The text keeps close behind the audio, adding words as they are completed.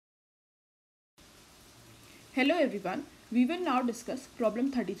Hello everyone, we will now discuss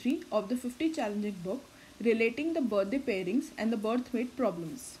problem 33 of the 50 challenging book relating the birthday pairings and the birthmate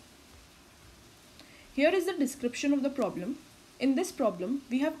problems. Here is the description of the problem. In this problem,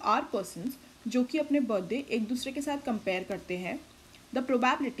 we have R persons जो कि अपने birthday एक दूसरे के साथ compare करते हैं. The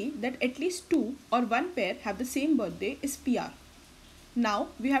probability that at least 2 or 1 pair have the same birthday is PR. Now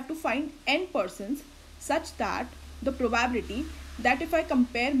we have to find n persons such that the probability that if I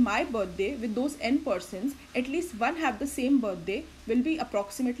compare my birthday with those n persons, at least one have the same birthday will be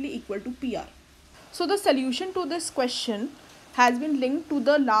approximately equal to PR. So the solution to this question has been linked to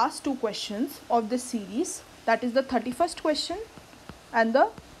the last two questions of this series, that is the 31st question and the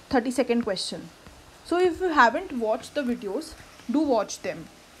 32nd question. So if you haven't watched the videos, do watch them.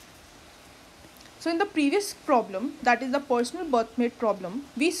 So in the previous problem, that is the personal birthmate problem,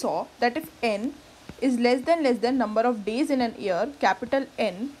 we saw that if n is less than number of days in an year, capital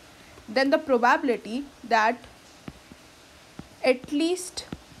N, then the probability that at least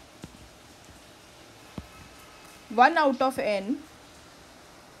 1 out of n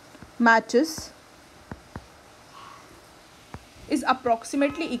matches is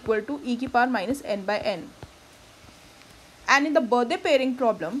approximately equal to e to the power minus n by n. And in the birthday pairing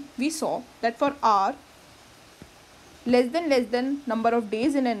problem, we saw that for R less than number of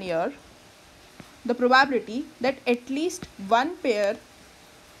days in an year, the probability that at least one pair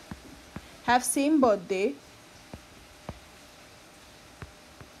have same birthday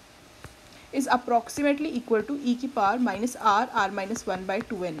is approximately equal to e to the power minus r minus 1 by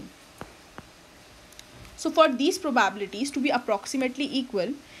 2n. So for these probabilities to be approximately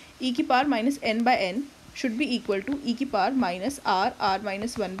equal, e to the power minus n by n should be equal to e to the power minus r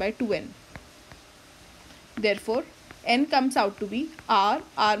minus 1 by 2n. Therefore, n comes out to be r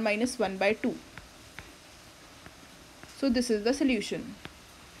minus 1 by 2. So this is the solution.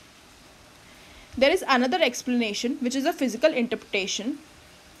 There is another explanation which is a physical interpretation.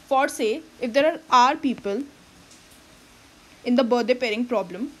 For say, if there are R people in the birthday pairing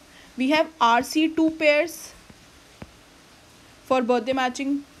problem, we have RC2 pairs for birthday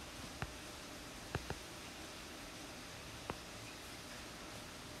matching,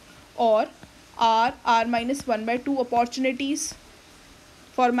 or R minus 1 by 2 opportunities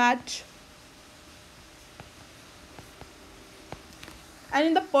for match. And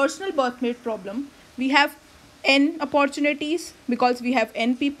in the personal birthmate problem, we have n opportunities because we have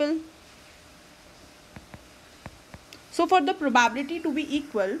n people. So for the probability to be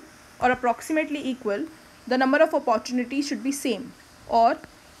equal or approximately equal, the number of opportunities should be same, or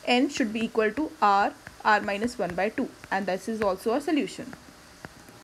n should be equal to r minus 1 by 2, and this is also a solution.